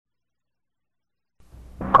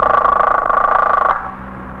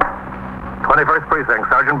21st Precinct,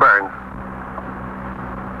 Sergeant Burns.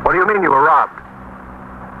 What do you mean you were robbed?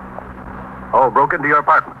 Oh, broke into your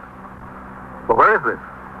apartment. Well, where is this?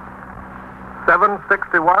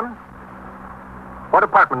 761? What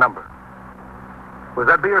apartment number? Was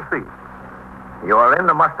that B or C? You are in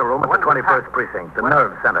the muster room at the 21st Precinct, the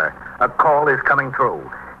nerve center. A call is coming through.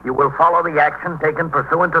 You will follow the action taken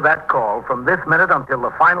pursuant to that call from this minute until the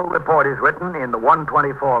final report is written in the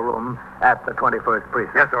 124 room at the 21st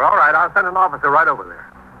Precinct. Yes, sir. All right. I'll send an officer right over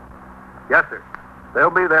there. Yes, sir. They'll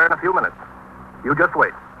be there in a few minutes. You just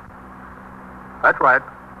wait. That's right.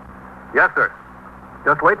 Yes, sir.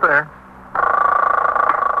 Just wait there.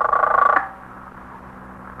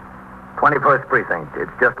 21st Precinct.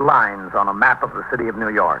 It's just lines on a map of the city of New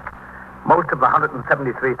York. Most of the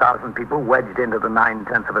 173,000 people wedged into the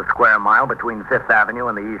 9/10 of a square mile between 5th Avenue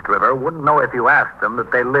and the East River wouldn't know if you asked them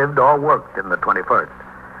that they lived or worked in the 21st.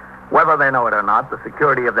 Whether they know it or not, the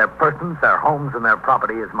security of their persons, their homes, and their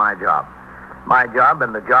property is my job. My job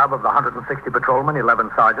and the job of the 160 patrolmen,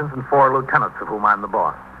 11 sergeants, and 4 lieutenants of whom I'm the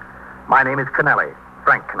boss. My name is Canelli,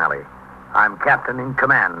 Frank Canelli. I'm captain in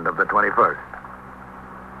command of the 21st.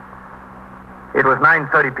 It was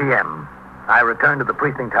 9:30 p.m. I returned to the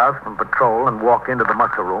precinct house from patrol and walked into the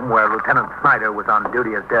muster room where Lieutenant Snyder was on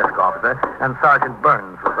duty as desk officer and Sergeant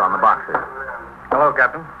Burns was on the boxes. Hello,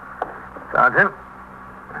 Captain. Sergeant,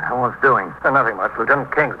 what's doing? Nothing much.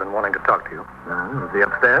 Lieutenant King's been wanting to talk to you. Is he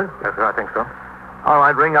upstairs? Yes, sir. I think so. All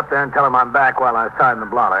right, ring up there and tell him I'm back while I sign the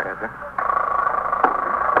blotter. Yes, sir.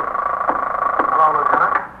 Hello,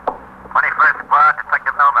 Lieutenant. 21st Squad,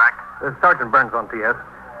 Detective Novak. This is Sergeant Burns on TS.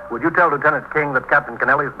 Would you tell Lieutenant King that Captain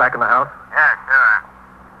Canelli is back in the house? Yeah, sure.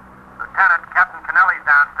 Lieutenant, Captain Canelli's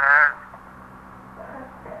downstairs.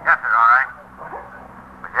 Yes, sir, all right.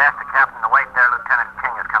 Would you ask the captain to wait there? Lieutenant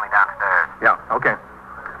King is coming downstairs. Yeah, okay.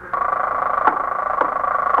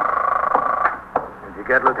 Did you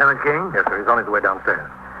get Lieutenant King? Yes, sir. He's on his way downstairs.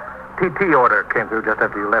 TT order came through just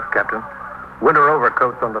after you left, Captain. Winter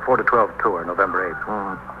overcoats on the 4 to 12 tour, November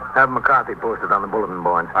 8th. Have McCarthy posted on the bulletin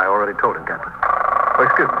board. I already told him, Captain. Oh,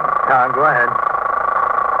 excuse me. Go ahead.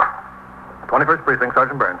 21st Precinct,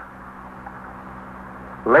 Sergeant Burns.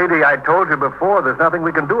 Lady, I told you before, there's nothing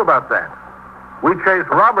we can do about that. We chase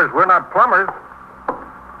robbers. We're not plumbers.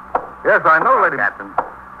 Yes, I know, Lady. Captain.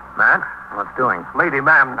 Matt, what's doing? Lady,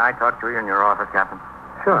 ma'am. I talk to you in your office, Captain.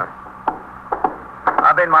 Sure.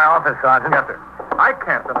 I'll be in my office, Sergeant. Yes, sir. I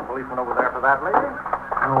can't send a policeman over there for that, lady.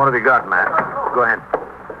 Well, what have you got, Matt? Go ahead.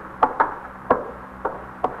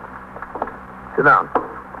 Sit down.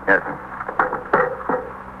 Yes, sir.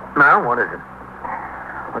 Now, what is it?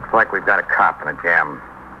 Looks like we've got a cop in a jam.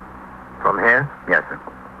 From here? Yes, sir.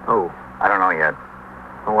 Who? I don't know yet.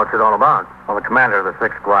 Well, what's it all about? Well, the commander of the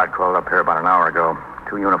 6th Squad called up here about an hour ago.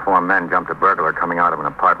 2 uniformed men jumped a burglar coming out of an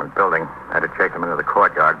apartment building. Had to chase him into the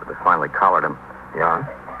courtyard, but they finally collared him. Yeah?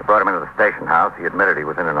 They brought him into the station house. He admitted he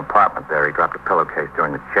was in an apartment there. He dropped a pillowcase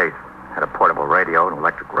during the chase. Had a portable radio, an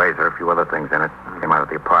electric razor, a few other things in it. Came out of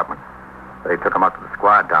the apartment. They took him up to the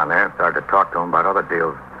squad down there and started to talk to him about other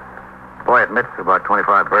deals. The boy admits to about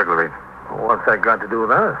 25 burglaries. Well, what's that got to do with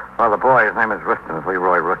us? Well, the boy, his name is Rustin,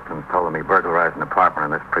 Leroy Rustin, told him he burglarized an apartment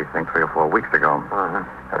in this precinct 3 or 4 weeks ago. Uh-huh.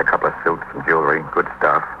 Had a couple of suits, some jewelry, good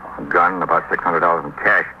stuff, a gun, and about $600 in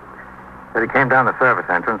cash. Said he came down the service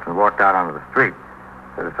entrance and walked out onto the street.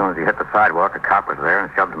 Said as soon as he hit the sidewalk, a cop was there and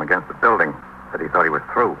shoved him against the building. Said he thought he was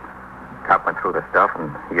through. The cop went through the stuff, and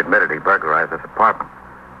he admitted he burglarized this apartment.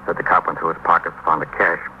 Said the cop went through his pockets, found the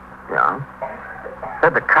cash. Yeah?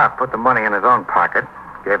 Said the cop put the money in his own pocket,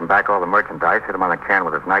 gave him back all the merchandise, hit him on the can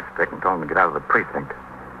with his nightstick, and told him to get out of the precinct.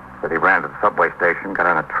 Said he ran to the subway station, got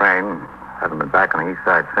on a train, hasn't been back on the east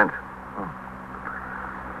side since.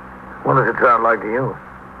 What does it sound like to you?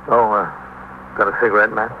 Oh, got a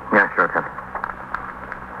cigarette, Matt? Yeah, sure, Captain.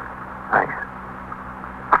 Thanks.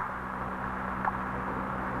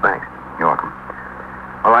 Thanks. You're welcome.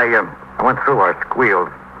 Well, I went through our squeals.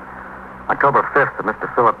 October 5th, Mr.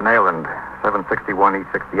 Philip Nayland, 761 East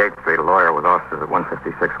 68th Street, a lawyer with offices at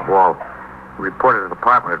 156 Wall. He reported his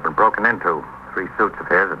apartment had been broken into. 3 suits of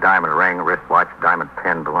his, a diamond ring, a wristwatch, diamond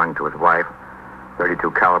pin belonging to his wife,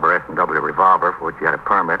 32 caliber S&W revolver for which he had a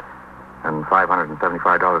permit, and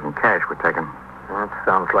 $575 in cash were taken. Well, that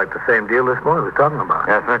sounds like the same deal this boy was talking about.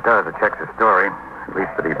 Yes, sir, it does. It checks his story. At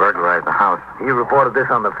least that he burglarized the house. He reported this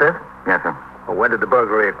on the 5th? Yes, sir. Well, when did the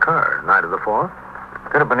burglary occur? Night of the 4th?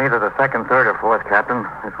 Could have been either the 2nd, 3rd, or 4th, Captain.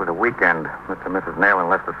 This was a weekend. Mr. and Mrs. Nayland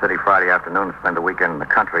left the city Friday afternoon to spend the weekend in the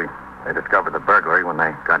country. They discovered the burglary when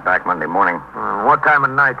they got back Monday morning. What time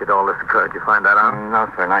of night did all this occur? Did you find that out?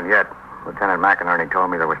 No, sir, not yet. Lieutenant McInerney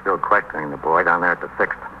told me they were still questioning the boy down there at the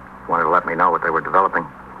 6th. Wanted to let me know what they were developing.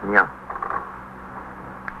 Yeah.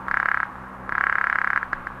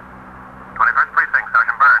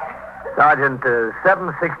 Sergeant,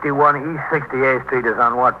 761 East 68th Street is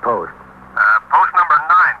on what post? Post number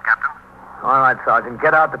 9, Captain. All right, Sergeant.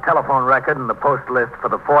 Get out the telephone record and the post list for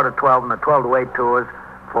the 4 to 12 and the 12 to 8 tours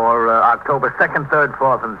for October 2nd, 3rd,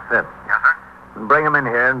 4th, and 5th. Yes, sir. And bring them in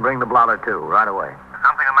here and bring the blotter, too, right away.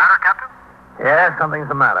 Something the matter, Captain? Yeah, something's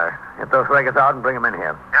the matter. Get those records out and bring them in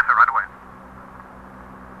here. Yes, sir, right away.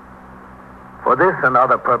 For this and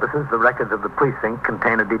other purposes, the records of the precinct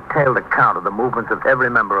contain a detailed account of the movements of every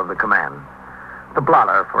member of the command. The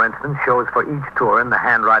blotter, for instance, shows for each tour in the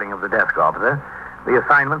handwriting of the desk officer the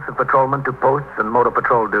assignments of patrolmen to posts and motor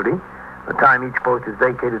patrol duty, the time each post is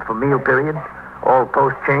vacated for meal periods, all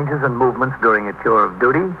post changes and movements during a tour of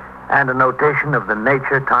duty, and a notation of the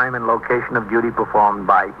nature, time, and location of duty performed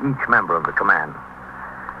by each member of the command.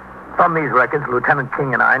 From these records, Lieutenant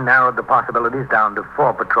King and I narrowed the possibilities down to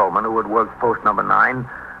 4 patrolmen who would work post number 9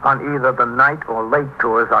 on either the night or late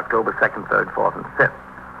tours October 2nd, 3rd, 4th, and 5th.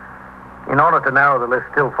 In order to narrow the list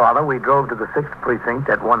still farther, we drove to the 6th Precinct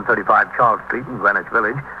at 135 Charles Street in Greenwich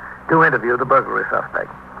Village to interview the burglary suspect.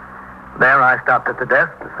 There I stopped at the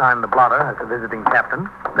desk to sign the blotter as a visiting captain.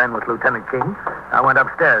 Then with Lieutenant King, I went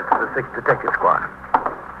upstairs to the 6th Detective Squad.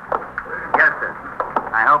 Yes, sir.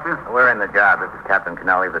 I help you? We're in the job. This is Captain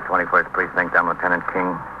Canelli of the 21st Precinct. I'm Lieutenant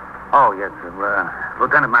King. Oh, yes, sir.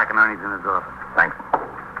 Lieutenant McInerney's in his office. Thanks.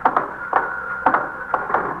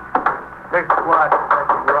 6th Squad,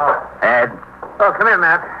 Detective Ross. Ed. Oh, come in,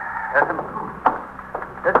 Matt. Yes, sir.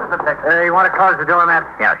 This is the Detective. You want to close the door, Matt?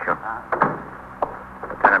 Yeah, sure.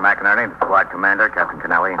 Lieutenant McInerney, the squad commander, Captain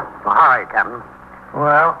Canelli. Well, how are you, Captain?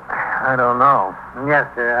 Well, I don't know. Yes,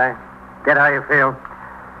 sir. I get how you feel.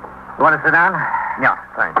 You want to sit down? Yeah,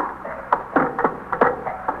 thanks.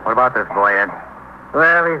 What about this boy, Ed?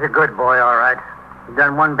 Well, he's a good boy, all right. He's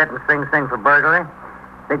done one bit in Sing Sing for burglary.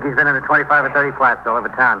 Think he's been in the 25 or 30 flats all over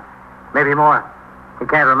town. Maybe more. He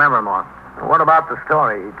can't remember more. What about the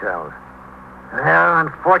story he tells? Well,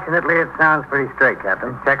 unfortunately, it sounds pretty straight,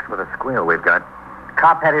 Captain. Checks with a squeal we've got.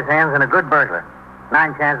 Cop had his hands in a good burglar.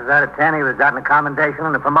 9 chances out of 10 he would have gotten a commendation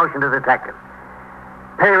and a promotion to detective.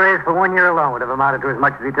 Pay raise for 1 year alone would have amounted to as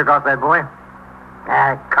much as he took off that boy.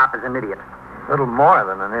 Cop is an idiot. A little more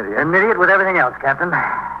than an idiot. An idiot with everything else, Captain.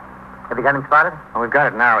 Have you got him spotted? Well, we've got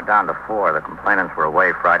it narrowed down to 4. The complainants were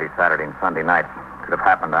away Friday, Saturday, and Sunday nights. Could have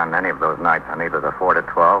happened on any of those nights on either the 4 to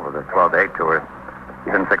 12 or the 12 to 8 tours.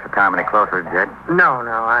 You didn't fix the time any closer, Jed? No.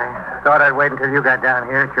 I thought I'd wait until you got down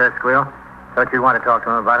here at your squeal. Thought you'd want to talk to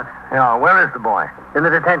him about it. Yeah, where is the boy? In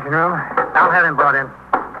the detention room. I'll have him brought in.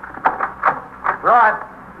 Ross.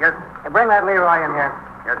 Yes. Bring that Leroy in here.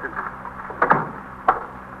 Yes, sir.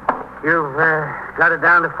 You've got it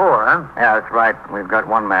down to 4, huh? Yeah, that's right. We've got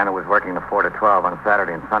one man who was working the 4 to 12 on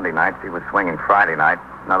Saturday and Sunday nights. He was swinging Friday night.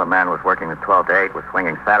 Another man was working the 12 to 8, was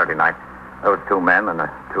swinging Saturday night. Those 2 men and the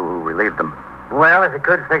 2 who relieved them. Well, if you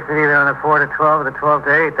could fix it either on the 4 to 12 or the 12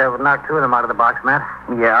 to 8, that would knock 2 of them out of the box, Matt.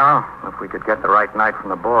 Yeah, if we could get the right night from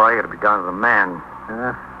the boy, it'd be down to the man.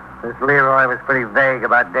 This Leroy was pretty vague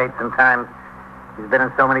about dates and times. He's been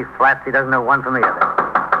in so many flats, he doesn't know one from the other.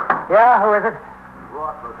 Yeah, who is it?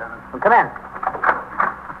 Ross, Lieutenant. Well, come in.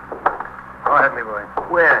 Go ahead, Leroy.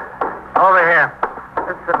 Where? Over here.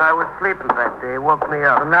 Listen, I was sleeping that day. It woke me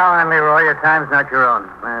up. From now on, Leroy, your time's not your own.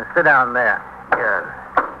 Sit down there. Yeah.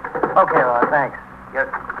 Okay, Leroy, thanks. Yes.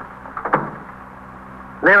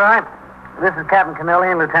 Leroy, this is Captain Canelli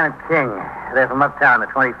and Lieutenant King. They're from uptown, the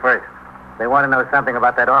 21st. They want to know something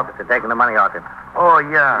about that officer taking the money off him. Oh,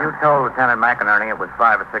 yeah. You told Lieutenant McInerney it was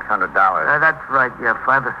 $500 or $600. That's right, yeah,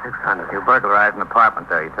 500 or 600. You burglarized an apartment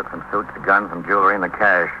there. You took some suits, the guns, some jewelry, and the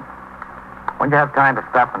cash. When'd you have time to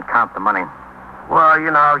stop and count the money? Well,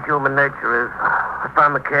 you know how human nature is. I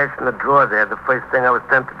found the cash in the drawer there. The first thing I was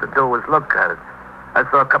tempted to do was look at it. I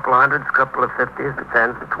saw a couple of hundreds, a couple of 50s, and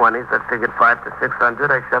 10s, and 20s. I figured 500 to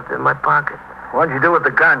 600. I shoved it in my pocket. What'd you do with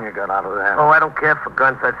the gun you got out of there? Oh, I don't care for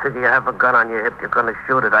guns. I figure you have a gun on your hip, you're going to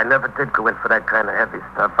shoot it. I never did go in for that kind of heavy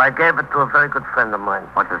stuff. I gave it to a very good friend of mine.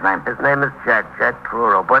 What's his name? His name is Jack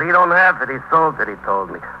Truro. But he don't have it. He sold it, he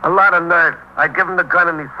told me. A lot of nerve. I give him the gun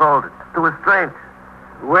and he sold it. To a stranger.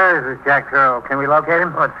 Where is this Jack Truro? Can we locate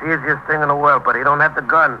him? Oh, it's the easiest thing in the world, but he don't have the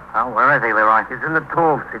gun. Oh, where is he, Leroy? He's in the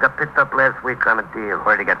tombs. He got picked up last week on a deal.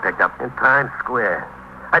 Where'd he get picked up? In Times Square.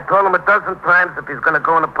 I told him a dozen times if he's going to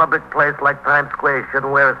go in a public place like Times Square, he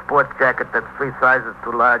shouldn't wear a sports jacket that's 3 sizes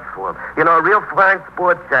too large for him. You know, a real fine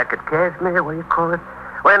sports jacket. Cashmere, what do you call it?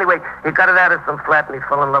 Well, anyway, he got it out of some flat and he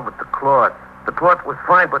fell in love with the cloth. The cloth was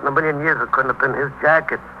fine, but in a million years it couldn't have been his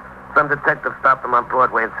jacket. Some detective stopped him on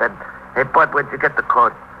Broadway and said, "Hey, Bud, where'd you get the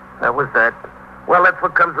coat?" That was that. Well, that's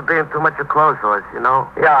what comes of being too much a clothes horse, you know?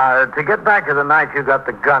 Yeah, to get back to the night you got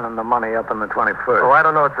the gun and the money up on the 21st. Oh, I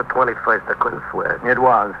don't know. It's the 21st. I couldn't swear. It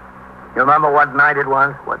was. You remember what night it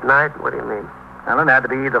was? What night? What do you mean? Well, it had to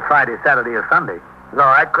be either Friday, Saturday, or Sunday. No,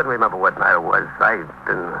 I couldn't remember what night it was. I've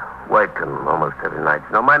been working almost every night.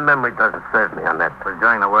 You know, my memory doesn't serve me on that. It was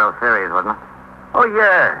during the World Series, wasn't it? Oh,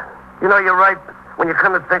 yeah. You know, you're right. When you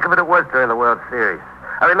come to think of it, it was during the World Series.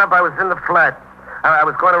 I remember I was in the flat. I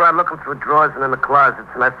was going around looking through drawers and in the closets,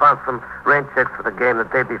 and I found some rain checks for the game the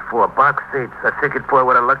day before. Box seats. I figured, boy,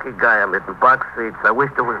 what a lucky guy I'm hitting. Box seats. I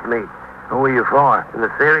wished it was me. Who were you for? In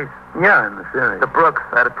the series? Yeah, in the series. The Brooks.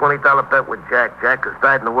 I had a $20 bet with Jack. Jack has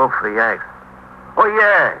died in the wolf for the Yanks. Oh,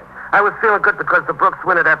 yeah. I was feeling good because the Brooks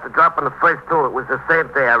win it after dropping the first two. It was the same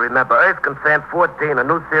day, I remember. Erskine Fan 14, a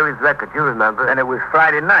new series record, you remember. And it was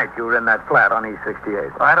Friday night you were in that flat on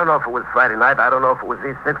E68. I don't know if it was Friday night. I don't know if it was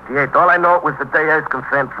E68. All I know it was the day Erskine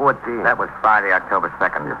Fan 14. That was Friday, October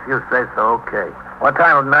 2nd. If you say so, okay. What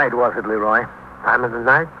time of night was it, Leroy? Time of the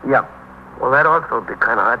night? Yeah. Well, that also would be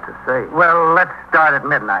kind of hard to say. Well, let's start at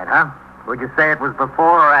midnight, huh? Would you say it was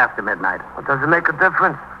before or after midnight? Well, does it make a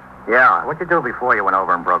difference? Yeah. What'd you do before you went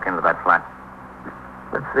over and broke into that flat?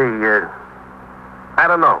 Let's see, I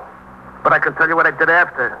don't know. But I can tell you what I did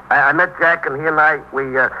after. I met Jack, and he and I, we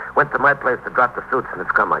went to my place to drop the suits and the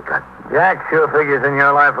scum I got. Jack sure figures in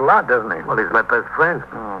your life a lot, doesn't he? Well, he's my best friend.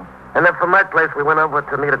 Oh. And then from my place, we went over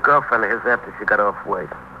to meet a girlfriend of his after she got off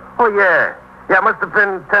work. Oh, yeah. Yeah, it must have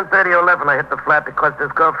been 10:30 or 11 I hit the flat because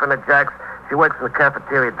this girlfriend of Jack's, she works in the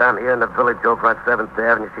cafeteria down here in the village over on 7th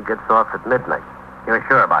Avenue. She gets off at midnight. You're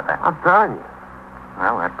sure about that? I'm telling you.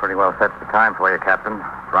 Well, that pretty well sets the time for you, Captain.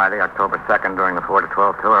 Friday, October 2nd, during the 4 to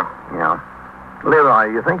 12 tour. Yeah.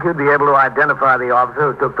 Leroy, you think you'd be able to identify the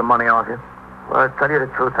officer who took the money off you? Well, to tell you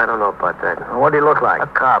the truth, I don't know about that. What did he look like? A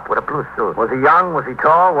cop with a blue suit. Was he young? Was he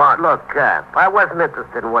tall? What? Look, Cap, I wasn't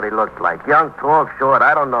interested in what he looked like. Young, tall, short,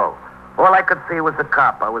 I don't know. All I could see was a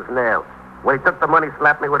cop. I was nailed. When he took the money,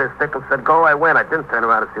 slapped me with his stick and said, go, I went. I didn't turn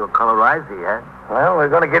around to see what color eyes he had. Well, we're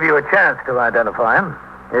going to give you a chance to identify him.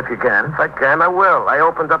 If you can. If I can, I will. I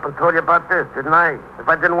opened up and told you about this, didn't I? If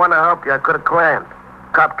I didn't want to help you, I could have clammed.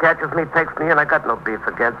 Cop catches me, takes me in, I got no beef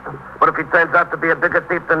against him. But if he turns out to be a bigger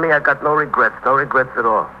thief than me, I got no regrets at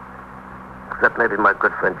all. Except maybe my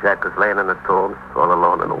good friend Jack is laying in the tombs, all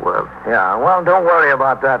alone in the world. Yeah, well, don't worry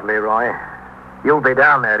about that, Leroy. You'll be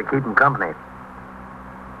down there to keep him company.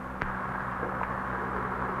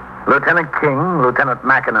 Lieutenant King, Lieutenant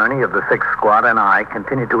McInerney of the 6th Squad, and I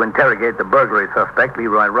continued to interrogate the burglary suspect,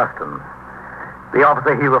 Leroy Rustin. The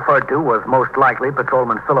officer he referred to was most likely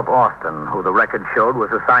Patrolman Philip Austin, who the record showed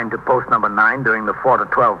was assigned to post number 9 during the 4 to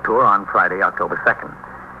 12 tour on Friday, October 2nd.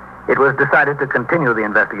 It was decided to continue the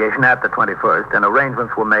investigation at the 21st, and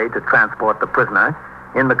arrangements were made to transport the prisoner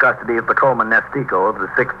in the custody of Patrolman Nestico of the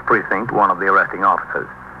 6th Precinct, one of the arresting officers.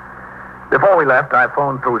 Before we left, I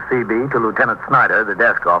phoned through CB to Lieutenant Snyder, the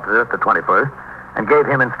desk officer at the 21st, and gave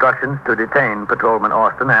him instructions to detain Patrolman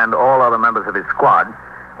Austin and all other members of his squad,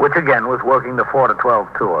 which again was working the 4 to 12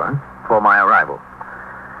 tour, for my arrival.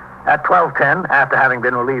 At 12:10, after having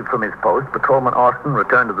been relieved from his post, Patrolman Austin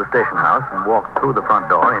returned to the station house and walked through the front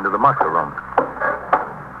door into the muster room.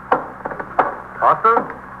 Austin?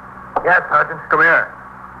 Yes, Sergeant. Come here.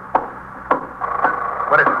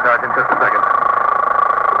 What is it, Sergeant? Just a second.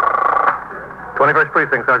 21st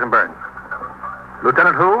Precinct, Sergeant Burns.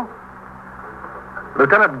 Lieutenant who?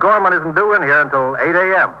 Lieutenant Gorman isn't due in here until 8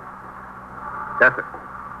 a.m. Yes, sir.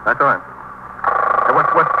 That's all right. Hey, what's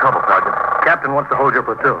the trouble, Sergeant? Captain wants to hold your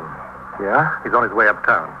platoon. Yeah? He's on his way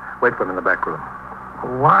uptown. Wait for him in the back room.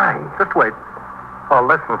 Why? Just wait. Oh,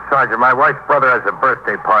 listen, Sergeant, my wife's brother has a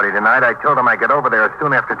birthday party tonight. I told him I'd get over there as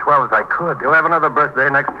soon after 12 as I could. You'll have another birthday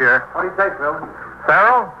next year. What do you say, Phil?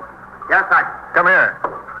 Farrell? Yes, Sergeant. Come here.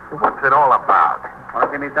 What's it all about?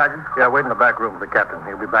 Want to see me, Sergeant? Yeah, wait in the back room with the captain.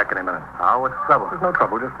 He'll be back in a minute. Oh, what's the trouble? There's no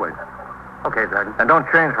trouble. Just wait. Okay, Sergeant. And don't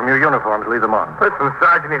change from your uniforms. Leave them on. Listen,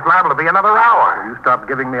 Sergeant, he's liable to be another hour. Will you stop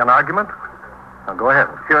giving me an argument? Now, go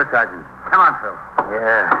ahead. Sure, Sergeant. Come on, Phil.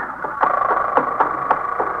 Yeah.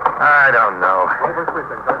 I don't know.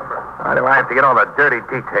 Why do I have to get all the dirty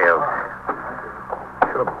details?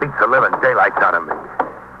 Sure beats the living daylights out of me.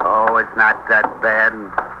 Oh, it's not that bad.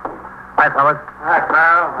 Hi, fellas. Hi,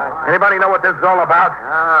 Farrell. Anybody know what this is all about?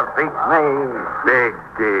 Beats me. Big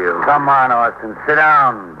deal. Come on, Austin. Sit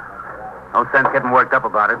down. No sense getting worked up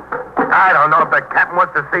about it. I don't know if the captain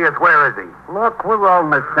wants to see us. Where is he? Look, we're all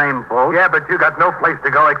in the same boat. Yeah, but you got no place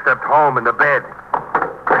to go except home and to bed.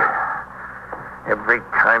 Every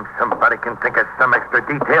time somebody can think of some extra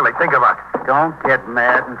detail, they think of us. Don't get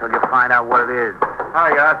mad until you find out what it is.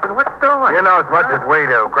 Hi, Austin. What's doing? You know as much as we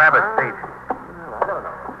do. Grab a seat.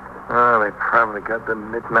 Oh, they probably got the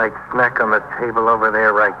midnight snack on the table over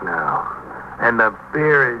there right now. And the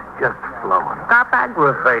beer is just flowing. Stop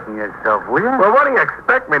aggravating yourself, will you? Well, what do you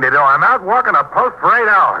expect me to do? I'm out walking a post for 8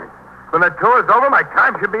 hours. When the tour's over, my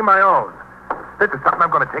time should be my own. This is something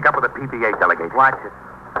I'm going to take up with the PBA delegate. Watch it.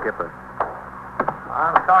 Skipper.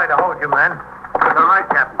 I'm sorry to hold you, men. All right,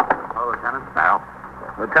 Captain. Oh, Lieutenant. Now.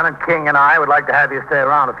 Lieutenant King and I would like to have you stay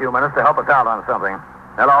around a few minutes to help us out on something.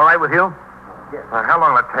 That all right with you? Yes. How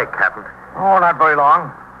long will it take, Captain? Oh, not very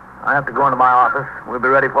long. I have to go into my office. We'll be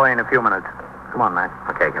ready for you in a few minutes. Come on, man.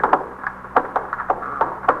 Okay, Captain.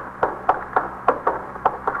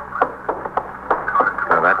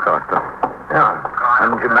 So that's Costa. Yeah.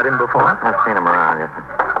 Haven't you met him before? I've seen him around, yes, sir.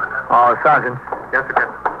 Oh, Sergeant. Yes, sir,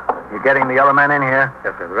 Captain. You getting the other men in here?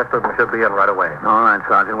 Yes, sir. The rest of them should be in right away. All right,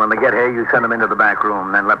 Sergeant. When they get here, you send them into the back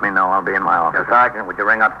room. Then let me know. I'll be in my office. Sergeant, would you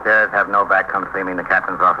ring upstairs, have Novak come see me in the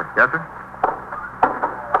captain's office? Yes, sir.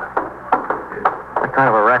 What kind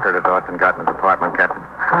of a record has Austin got in his department, Captain?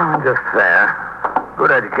 Oh, just fair.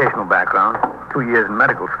 Good educational background. 2 years in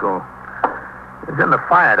medical school. He was in the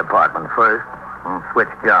fire department first.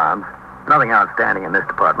 Switched jobs. Nothing outstanding in this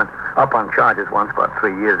department. Up on charges once about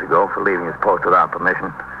 3 years ago for leaving his post without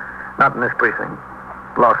permission. Not in this precinct.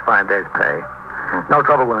 Lost 5 days' pay. No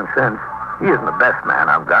trouble with him since. He isn't the best man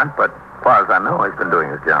I've got, but as far as I know, he's been doing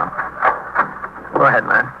his job. Go ahead,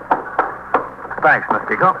 man. Thanks, Mr.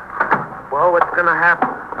 Pico. Well, what's going to happen?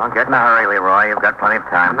 Don't get in a hurry, Leroy. You've got plenty of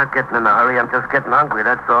I'm time. not getting in a hurry. I'm just getting hungry,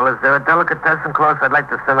 that's all. Is there a delicatessen close? I'd like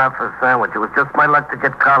to send out for a sandwich. It was just my luck to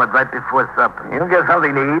get collared right before supper. You'll get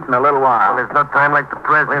something to eat in a little Well, while. there's no time like the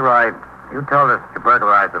present. Leroy, you told us you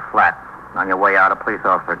burglarized the flat. On your way out, a police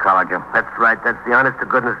officer collared you. That's right. That's the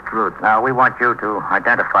honest-to-goodness truth. Now, we want you to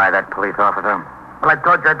identify that police officer. Well, I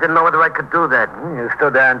told you I didn't know whether I could do that. You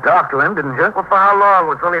stood there and talked to him, didn't you? Well, for how long? It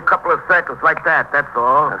was only a couple of seconds, like that, that's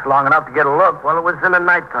all. That's long enough to get a look. Well, it was in the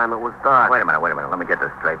nighttime. It was dark. Wait a minute. Let me get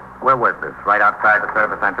this straight. Where was this? Right outside the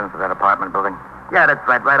service entrance of that apartment building? Yeah, that's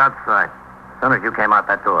right outside. As soon as you came out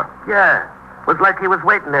that door. Yeah. It was like he was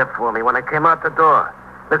waiting there for me when I came out the door.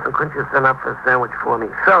 Listen, couldn't you send up for a sandwich for me?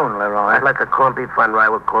 Soon, Leroy. I'd like a corned beef on rye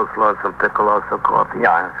with coleslaw, some pickle, also coffee.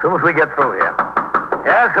 Yeah, as soon as we get through here.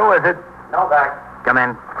 Yes, who is it? Novak. Come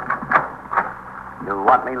in. You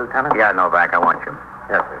want me, Lieutenant? Yeah, Novak, I want you.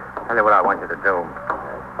 Yes, sir. Tell you what I want you to do.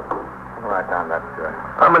 Write down that,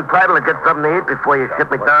 I'm entitled to get something to eat before you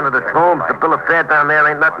ship me down to the tombs. The bill of fare down there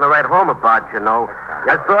ain't nothing to write home about, you know.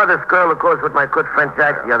 I saw this girl who goes with my good friend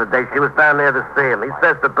Jack the other day. She was down there to see him. He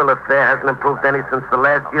says the bill of fare hasn't improved any since the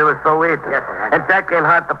last year or so either. Yes, sir. And Jack ain't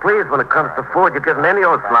hard to please when it comes to food. You give him any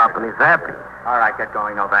old slop and he's happy. All right, get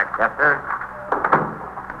going, Novak. Yes, sir.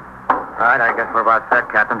 All right, I guess we're about set,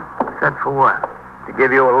 Captain. Set for what? To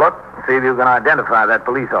give you a look, see if you can identify that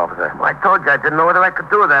police officer. Well, I told you I didn't know whether I could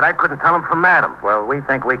do that. I couldn't tell him from Adam. Well, we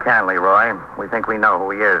think we can, Leroy. We think we know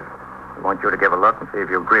who he is. We want you to give a look and see if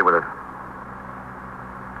you agree with us.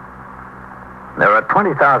 There are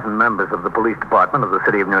 20,000 members of the police department of the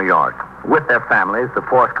city of New York. With their families, the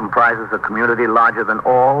force comprises a community larger than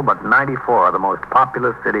all but 94 of the most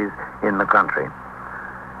populous cities in the country.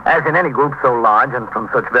 As in any group so large and from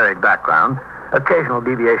such varied backgrounds, occasional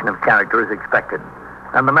deviation of character is expected,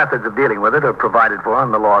 and the methods of dealing with it are provided for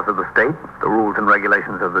in the laws of the state, the rules and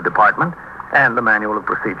regulations of the department, and the manual of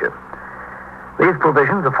procedure. These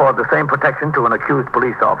provisions afford the same protection to an accused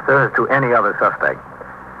police officer as to any other suspect.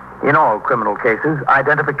 In all criminal cases,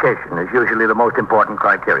 identification is usually the most important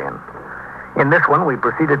criterion. In this one, we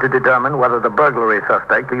proceeded to determine whether the burglary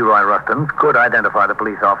suspect, Leroy Rustin, could identify the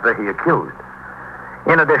police officer he accused.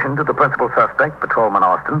 In addition to the principal suspect, Patrolman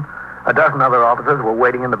Austin, a dozen other officers were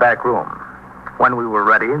waiting in the back room. When we were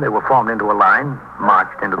ready, they were formed into a line,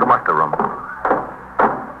 marched into the muster room.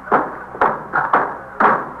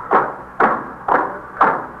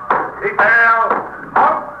 Detail,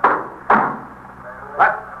 out.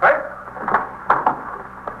 Left, right.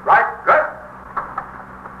 Right, good.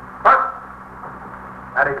 First.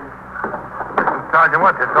 Ready. Listen, Sergeant,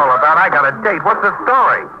 what's this all about? I got a date. What's the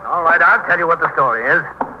story? All right, I'll tell you what the story is.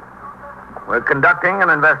 We're conducting an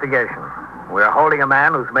investigation. We're holding a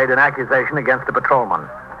man who's made an accusation against a patrolman.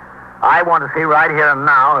 I want to see right here and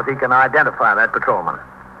now if he can identify that patrolman.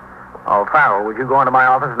 Oh, Farrell, would you go into my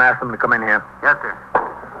office and ask them to come in here? Yes, sir.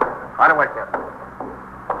 Right away, Captain.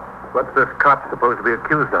 What's this cop supposed to be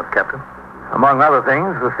accused of, Captain? Among other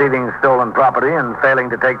things, receiving stolen property and failing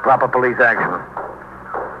to take proper police action.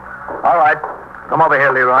 All right, come over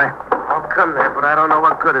here, Leroy. I'll come there, but I don't know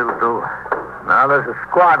what good it'll do. Now, there's a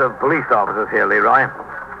squad of police officers here, Leroy.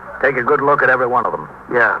 Take a good look at every one of them.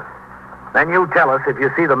 Yeah. Then you tell us if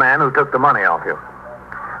you see the man who took the money off you.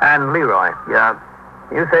 And Leroy, Yeah.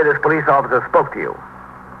 You say this police officer spoke to you.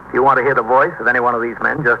 If you want to hear the voice of any one of these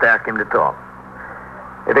men, just ask him to talk.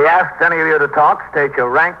 If he asks any of you to talk, state your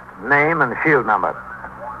rank, name, and shield number.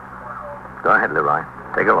 Go ahead, Leroy.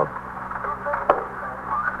 Take a look.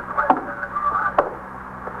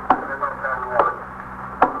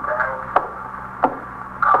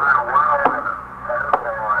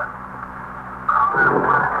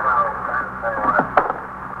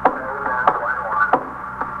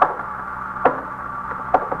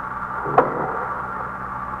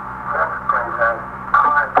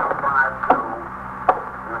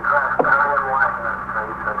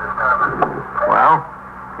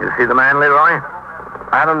 See the man, Leroy?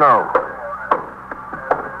 I don't know.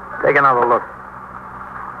 Take another look.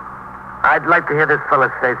 I'd like to hear this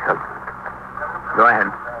fella say something. Go ahead.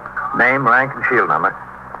 Name, rank, and shield number.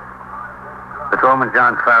 Patrolman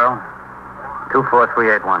John Farrell,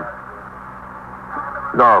 24381.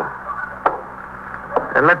 No.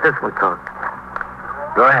 And let this one talk.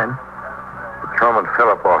 Go ahead. Patrolman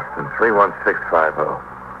Philip Austin, 31650.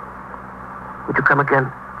 Would you come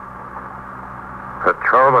again?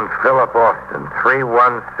 Patrolman Philip Austin,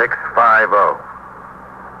 31650.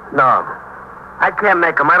 No. I can't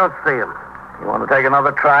make him. I don't see him. You want to take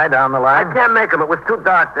another try down the I line? can't make him. It was too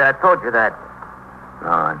dark there. I told you that.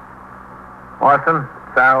 All right. Austin,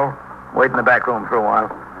 Farrell, wait in the back room for a while.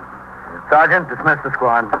 Sergeant, dismiss the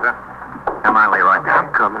squad. Come on, Leroy.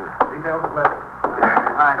 I'm coming.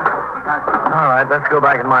 All right, let's go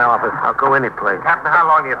back in my office. I'll go any place. Captain, how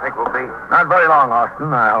long do you think we'll be? Not very long,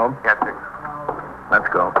 Austin, I hope. Yes, sir. Let's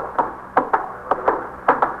go.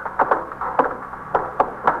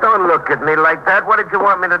 Don't look at me like that. What did you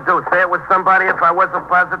want me to do? Say it was somebody if I wasn't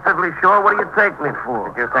positively sure? What do you take me for?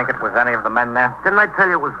 Did you think it was any of the men there? Didn't I tell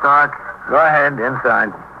you it was dark? Go ahead, inside.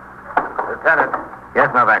 Lieutenant. Yes,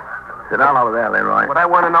 Novak. Sit down over there, Leroy. What I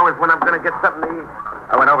want to know is when I'm going to get something to eat.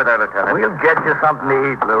 I went over there, Lieutenant. We'll get you something to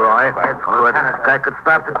eat, Leroy. That's good. I could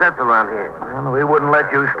starve to death around here. Well, we wouldn't let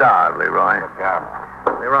you starve, Leroy.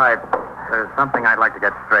 Leroy, there's something I'd like to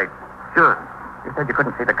get straight. Sure. You said you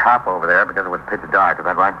couldn't see the cop over there because it was pitch dark. Is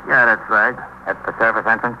that right? Yeah, that's right. At the service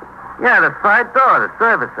entrance? Yeah, the side door, the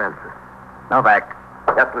service entrance. Novak,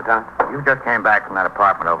 Yes, Lieutenant. you just came back from that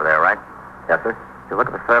apartment over there, right? Yes, sir. Did you look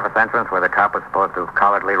at the service entrance where the cop was supposed to have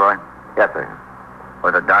collared Leroy? Yes, sir.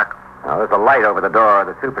 Was it dark? Now, there's a light over the door.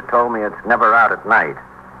 The super told me it's never out at night.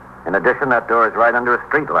 In addition, that door is right under a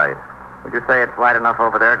street light. Would you say it's light enough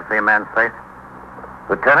over there to see a man's face?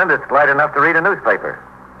 Lieutenant, it's light enough to read a newspaper.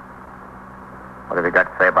 What have you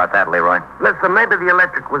got to say about that, Leroy? Listen, maybe the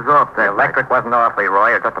electric was off The there. electric wasn't off, Leroy.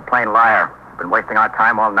 You're just a plain liar. You've been wasting our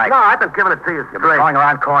time all night. No, I've been giving it to you You've been straight. going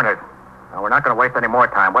around corners. No, we're not going to waste any more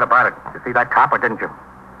time. What about it? Did you see that cop or didn't you?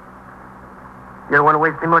 You don't want to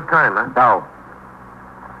waste any more time, huh? No.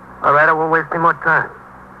 All right, I won't waste any more time.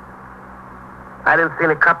 I didn't see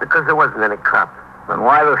any cop because there wasn't any cop. Then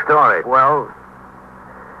why the story? Well,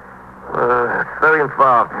 it's very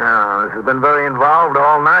involved. No, this has been very involved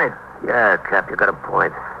all night. Yeah, Cap, you got a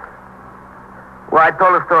point. Well, I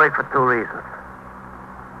told the story for two reasons.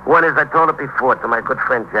 One is I told it before to my good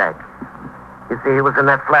friend Jack. You see, he was in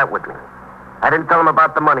that flat with me. I didn't tell him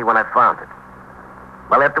about the money when I found it.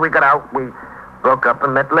 Well, after we got out, we broke up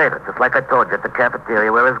and met later, just like I told you, at the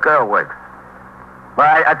cafeteria where his girl works. Well,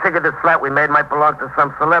 I figured this flat we made might belong to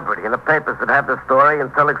some celebrity, and the papers would have the story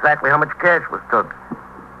and tell exactly how much cash was took.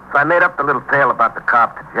 So I made up the little tale about the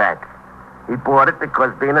cop to Jack. He bought it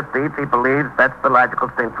because, being a thief, he believes that's the logical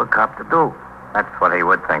thing for a cop to do. That's what he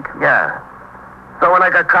would think. Yeah. So when I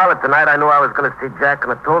got collared tonight, I knew I was going to see Jack in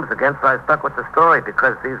the tombs again, so I stuck with the story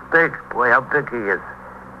because he's big. Boy, how big he is.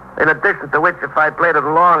 In addition to which, if I played it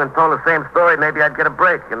along and told the same story, maybe I'd get a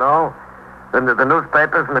break, you know? Then the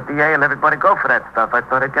newspapers and the DA and everybody go for that stuff. I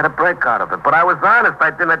thought I'd get a break out of it. But I was honest.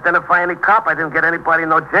 I didn't identify any cop. I didn't get anybody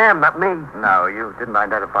no jam, not me. No, you didn't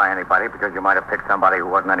identify anybody because you might have picked somebody who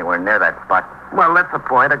wasn't anywhere near that spot. Well, that's the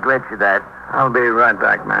point. I grant you that. I'll be right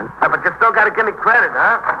back, man. Yeah, but you still got to give me credit,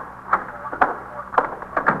 huh?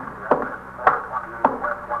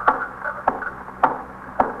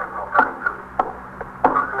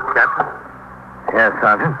 Captain? Yes,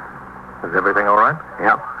 Sergeant. Is everything all right?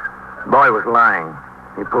 Yep. Boy was lying.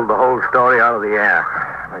 He pulled the whole story out of the air.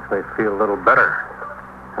 Makes me feel a little better.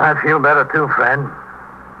 I feel better too, Fred.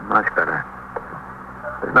 Much better.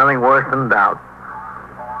 There's nothing worse than doubt.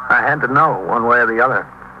 I had to know one way or the other.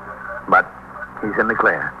 But he's in the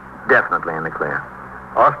clear. Definitely in the clear.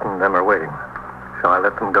 Austin and them are waiting. Shall I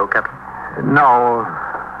let them go, Captain? No,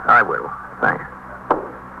 I will. Thanks.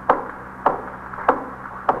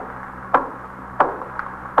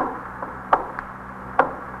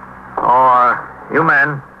 You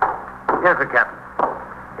men. Yes, sir, Captain.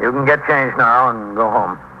 You can get changed now and go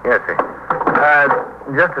home. Yes, sir.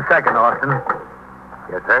 Just a second, Austin.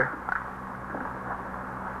 Yes, sir.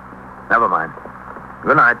 Never mind.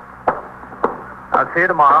 Good night. I'll see you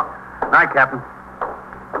tomorrow. Night, Captain.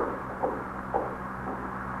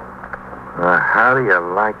 How do you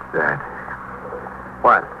like that?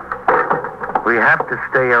 What? We have to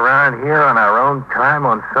stay around here on our own time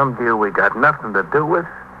on some deal we got nothing to do with.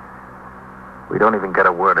 We don't even get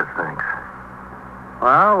a word of thanks.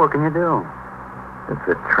 Well, what can you do? It's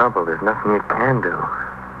the trouble. There's nothing you can do.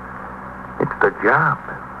 It's the job.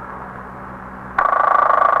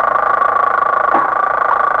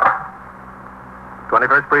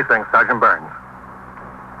 '21st Precinct, Sergeant Burns.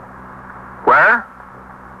 Where?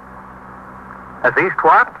 That's East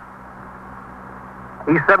what?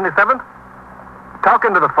 East 77th? Talk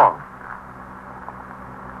into the phone.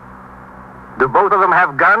 Do both of them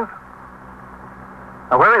have guns?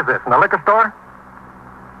 Now, where is this? In the liquor store?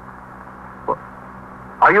 Well,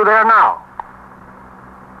 are you there now?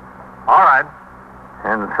 All right.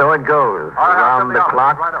 And so it goes. All right, around the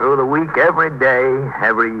clock, right through the week, every day,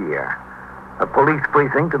 every year. A police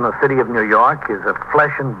precinct in the city of New York is a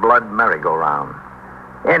flesh and blood merry-go-round.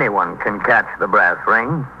 Anyone can catch the brass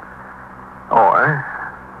ring, or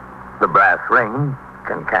the brass ring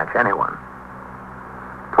can catch anyone.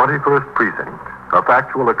 21st Precinct, a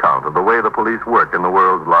factual account of the way the police work in the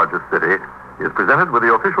world's largest city, is presented with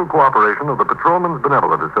the official cooperation of the Patrolmen's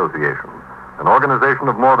Benevolent Association, an organization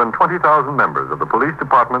of more than 20,000 members of the Police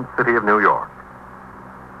Department, City of New York.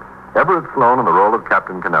 Everett Sloan in the role of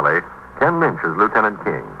Captain Canelli, Ken Lynch as Lieutenant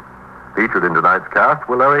King. Featured in tonight's cast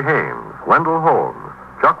were Larry Haines, Wendell Holmes,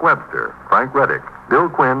 Chuck Webster, Frank Reddick, Bill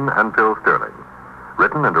Quinn, and Phil Sterling.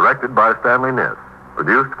 Written and directed by Stanley Niss.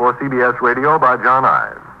 Produced for CBS Radio by John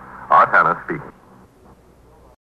Ives. Art Hanna speaking.